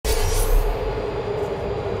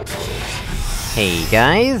Hey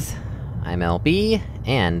guys, I'm LB,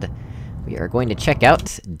 and we are going to check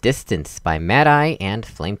out Distance by ℳadeye and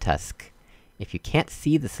Flametusk. If you can't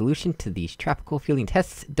see the solution to these tropical feeling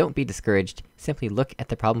tests, don't be discouraged, simply look at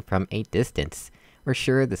the problem from a distance. We're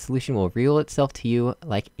sure the solution will reveal itself to you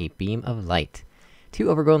like a beam of light. Two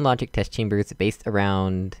overgrown logic test chambers based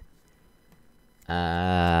around...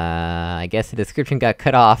 I guess the description got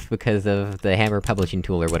cut off because of the Hammer publishing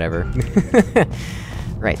tool or whatever.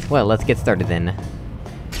 Right, well, let's get started then.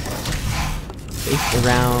 Based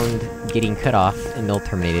around getting cut off and null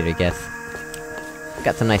terminated, I guess.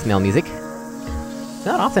 Got some nice mail music.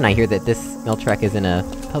 Not often I hear that this mail track is in a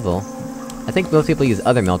puzzle. I think most people use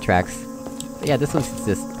other mail tracks. But yeah, this one's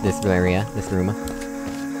just this area, this room.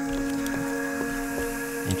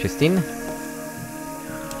 Interesting.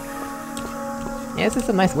 Yeah, this is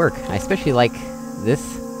some nice work. I especially like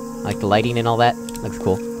this. I like the lighting and all that. Looks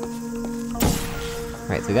cool.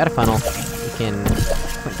 Right, so we got a funnel. We can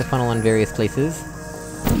point the funnel in various places.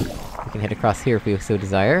 We can head across here if we so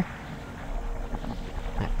desire.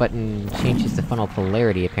 That button changes the funnel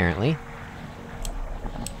polarity, apparently.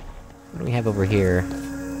 What do we have over here?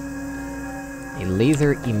 A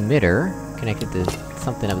laser emitter, connected to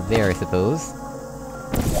something up there, I suppose.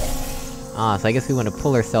 Ah, so I guess we want to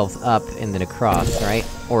pull ourselves up and then across, right?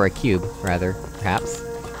 Or a cube, rather, perhaps.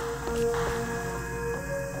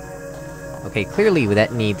 Okay, clearly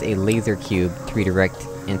that needs a laser cube to redirect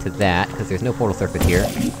into that, because there's no portal surface here. So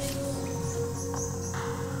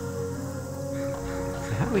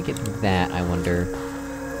how do we get to that, I wonder?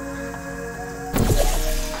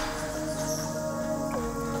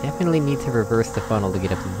 Definitely need to reverse the funnel to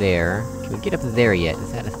get up there. Can we get up there yet?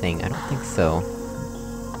 Is that a thing? I don't think so.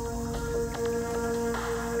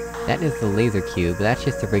 That is the laser cube, but that's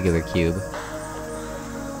just a regular cube.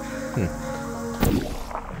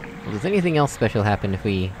 Well, does anything else special happen if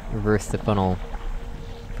we reverse the funnel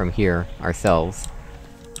from here, ourselves?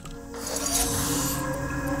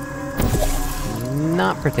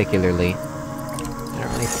 Not particularly. I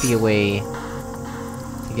don't really see a way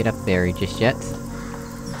to get up there just yet.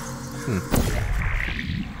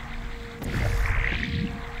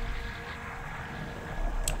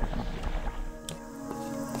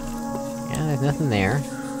 Yeah, there's nothing there.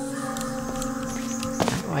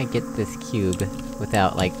 How do I get this cube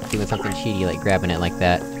without, like, doing something cheaty, like grabbing it like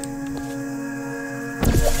that?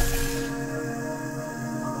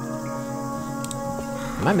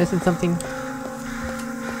 Am I missing something? I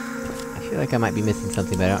feel like I might be missing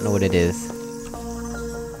something, but I don't know what it is.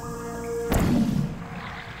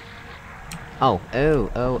 Oh,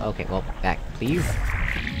 okay, well, back, please.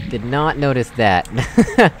 Did not notice that.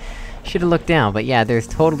 Should've looked down, but yeah, there's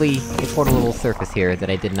totally a portable surface here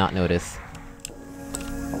that I did not notice.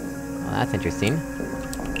 Well, that's interesting.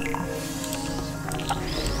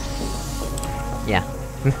 Yeah.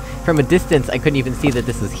 From a distance, I couldn't even see that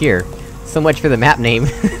this was here. So much for the map name.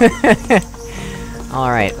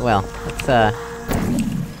 Alright, well,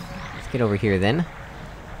 let's get over here then.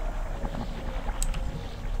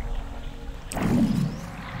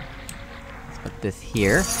 Let's put this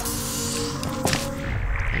here.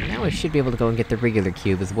 And now we should be able to go and get the regular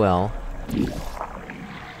cube as well. And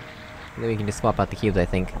then we can just swap out the cubes, I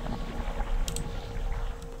think.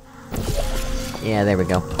 Yeah, there we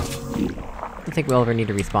go. I don't think we'll ever need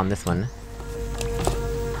to respawn this one.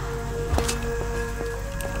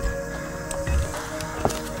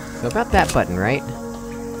 So about that button, right?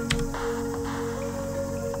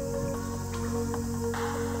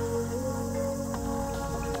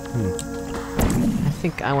 I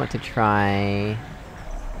think I want to try...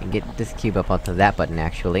 and get this cube up onto that button,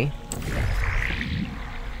 actually.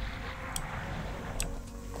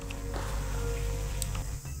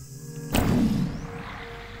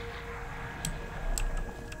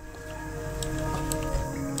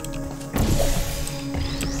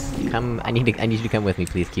 I need you to come with me,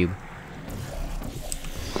 please, cube.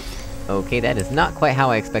 Okay, that is not quite how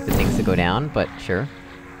I expected things to go down, but sure.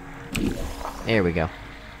 There we go.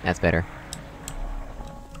 That's better.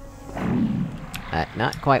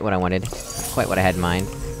 Not quite what I wanted. Not quite what I had in mind.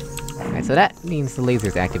 Alright, so that means the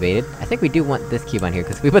laser's activated. I think we do want this cube on here,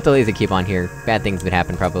 because if we put the laser cube on here, bad things would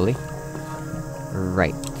happen, probably.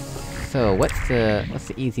 Right. So, what's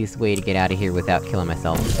the easiest way to get out of here without killing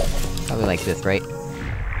myself? Probably like this, right?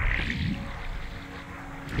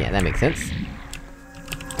 Yeah, that makes sense.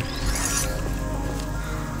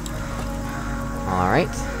 Alright.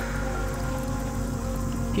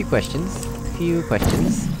 Few questions.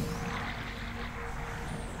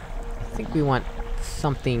 I think we want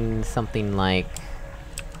something like...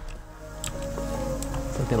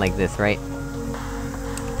 something like this, right?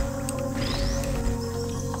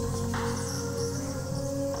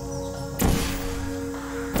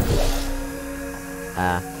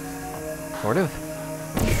 Sort of?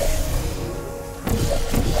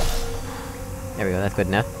 There we go, that's good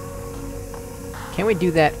enough. Can we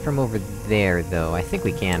do that from over there, though? I think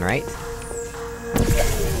we can, right?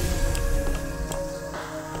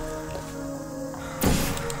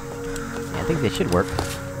 Yeah, I think this should work.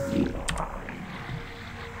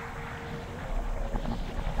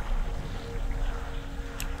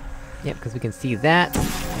 Yep, because we can see that,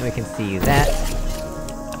 and we can see that.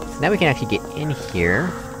 So now we can actually get in here.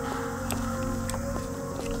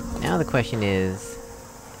 Now the question is...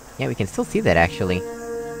 Yeah, we can still see that, actually.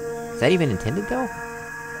 Is that even intended, though?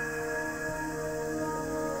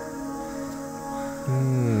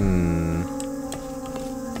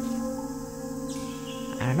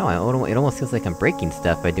 I don't know, it almost feels like I'm breaking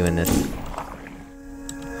stuff by doing this.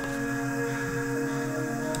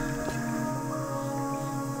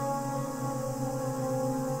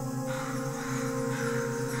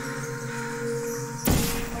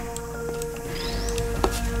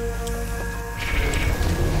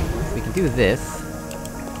 Do this.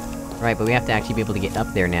 Right, but we have to actually be able to get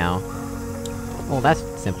up there now. Well, that's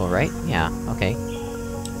simple, right? Yeah, okay.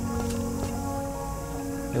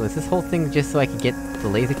 Wait, was this whole thing just so I could get the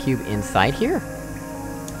laser cube inside here?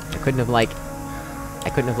 I couldn't have, like,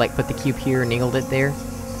 put the cube here and angled it there?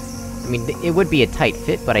 I mean, it would be a tight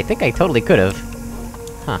fit, but I think I totally could've.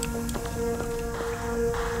 Huh.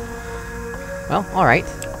 Well, alright.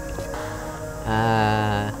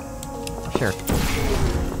 Sure.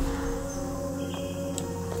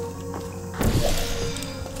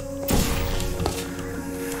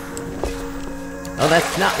 Oh,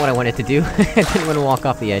 that's not what I wanted to do! I didn't want to walk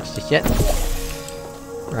off the edge just yet.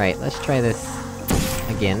 Right, let's try this...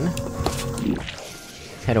 again.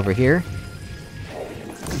 Let's head over here.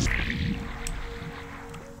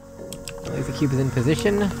 Laser cube is in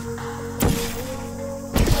position.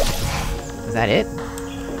 Is that it?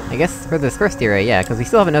 I guess for this first area, yeah, because we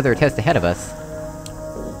still have another test ahead of us.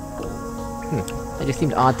 That just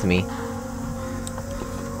seemed odd to me.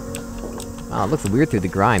 Wow, it looks weird through the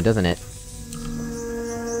grime, doesn't it?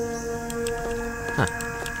 Huh.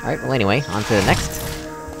 Alright, well anyway, on to the next.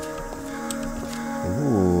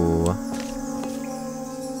 Ooh...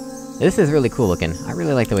 This is really cool looking. I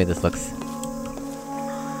really like the way this looks.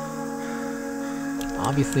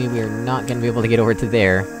 Obviously, we are not gonna be able to get over to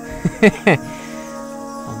there.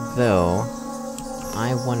 Although...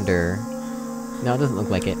 I wonder... No, it doesn't look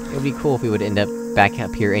like it. It would be cool if we would end up back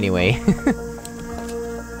up here anyway.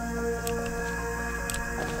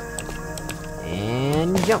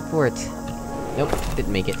 And jump for it! Nope,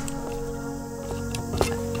 didn't make it.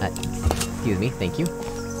 Excuse me, thank you.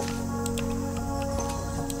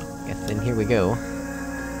 Guess then here we go.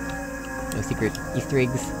 No secret Easter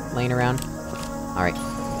eggs laying around? Alright.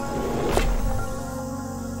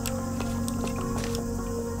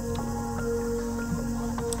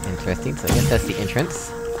 Interesting, so I guess that's the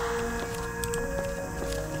entrance.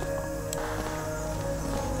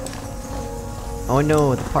 Oh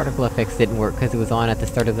no, the particle effects didn't work because it was on at the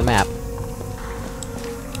start of the map.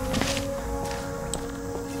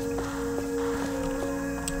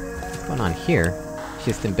 What's going on here? It's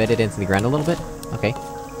just embedded into the ground a little bit? Okay.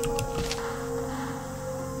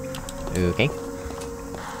 Okay.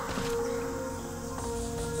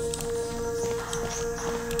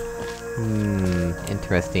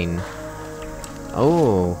 Interesting.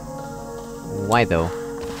 Oh... Why though?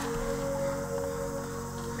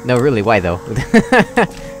 No, really, why though?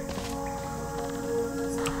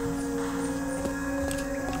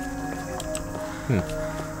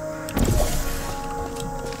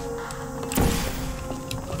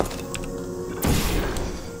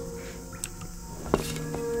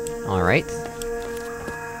 Alright.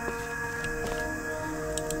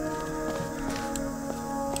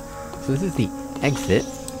 So this is the exit.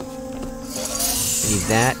 We need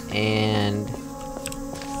that, and...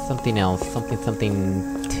 something else. Something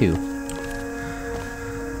 2.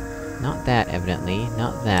 Not that, evidently.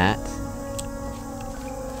 Not that.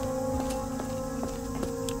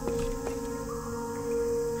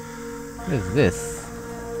 What is this?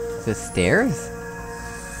 Is this stairs?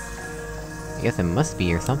 I guess it must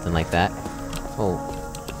be, or something like that. Oh.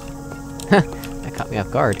 That caught me off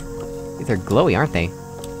guard. These are glowy, aren't they?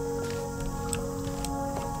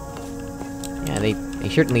 Yeah, they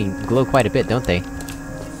certainly glow quite a bit, don't they?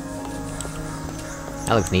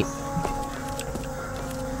 That looks neat.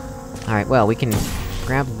 Alright, well, we can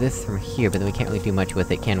grab this from here, but then we can't really do much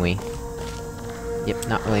with it, can we? Yep,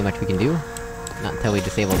 not really much we can do. Not until we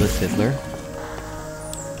disable this fizzler.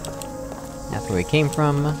 That's where we came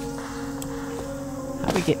from. How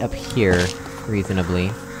do we get up here,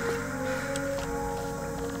 reasonably?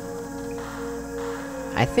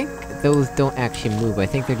 I think those don't actually move, I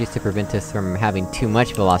think they're just to prevent us from having too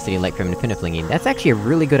much velocity like from infiniflinging. That's actually a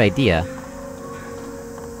really good idea!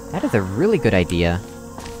 That is a really good idea!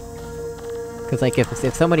 Cause like,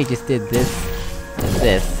 if somebody just did this, and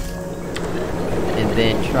this, and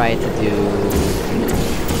then tried to do...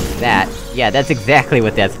 that, yeah, that's exactly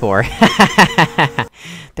what that's for!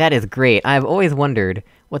 That is great! I've always wondered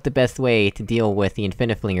what the best way to deal with the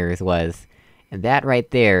infiniflingers was, and that right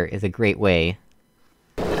there is a great way.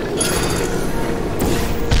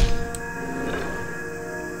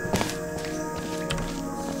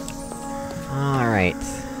 Alright.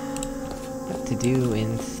 What to do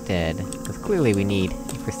instead? Because clearly we need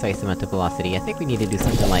a precise amount of velocity. I think we need to do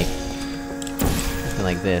something like... something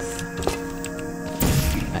like this.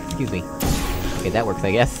 Excuse me. Okay, that works,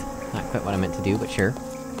 I guess. Not quite what I meant to do, but sure.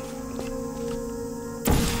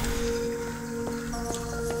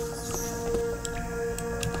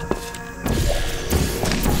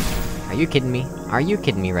 Are you kidding me? Are you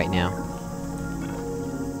kidding me right now?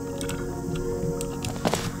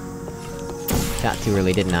 Shot too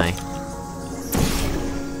early, didn't I?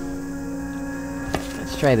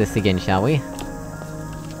 Let's try this again, shall we?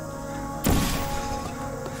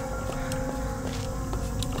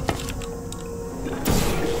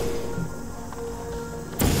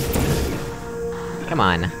 Come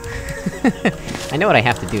on! I know what I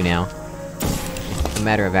have to do now. It's a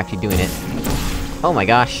matter of actually doing it. Oh my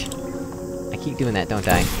gosh! I keep doing that, don't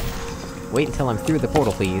I? Wait until I'm through the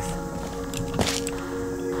portal, please.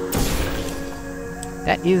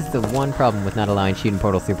 That is the one problem with not allowing shooting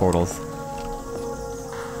portals through portals.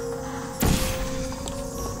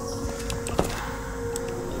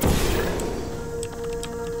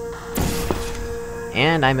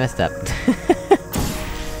 And I messed up.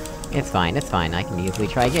 It's fine, I can easily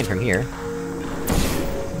try again from here.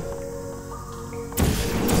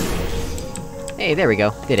 Hey, there we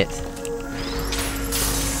go, did it.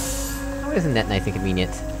 Oh, isn't that nice and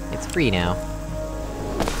convenient? It's free now.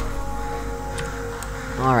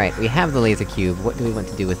 Alright, we have the laser cube, what do we want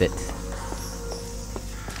to do with it?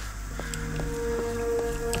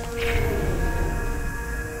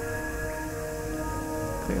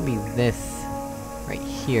 Clearly this... right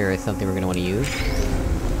here is something we're gonna wanna use.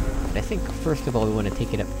 But I think first of all we wanna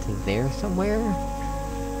take it up to there somewhere?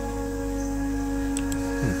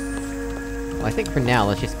 Well, I think for now,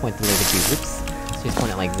 let's just point the laser cube- oops! Let's just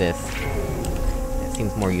point it like this. That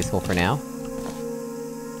seems more useful for now.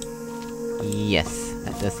 Yes,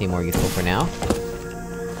 that does seem more useful for now.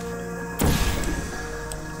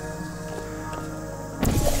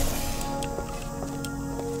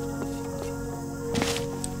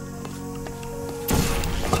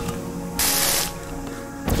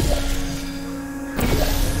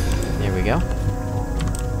 There we go.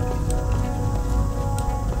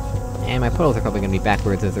 And my portals are probably gonna be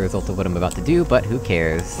backwards as a result of what I'm about to do, but who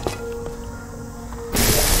cares?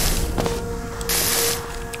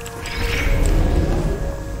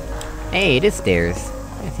 Hey, it is stairs!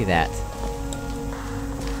 I see that.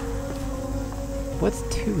 What's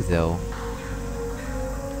 2, though?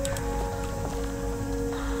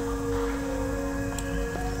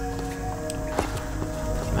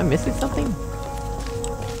 Am I missing something?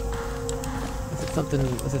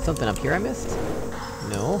 Was it something up here I missed?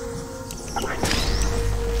 No?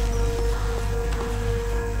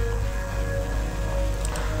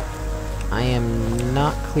 I am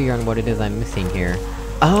not clear on what it is I'm missing here.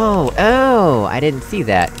 Oh! Oh! I didn't see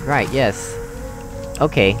that. Right, yes.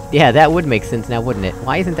 Okay, yeah, that would make sense now, wouldn't it?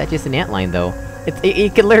 Why isn't that just an antline, though?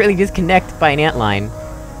 It could literally just connect by an antline.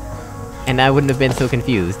 And I wouldn't have been so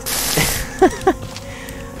confused.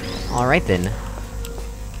 Alright then.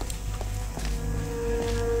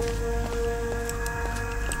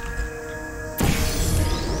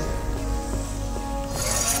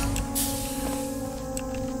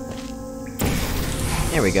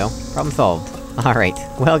 There we go. Problem solved. Alright,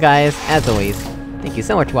 well guys, as always, thank you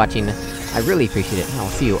so much for watching, I really appreciate it, and I'll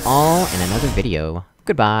see you all in another video.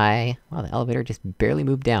 Goodbye! Wow, the elevator just barely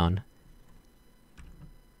moved down.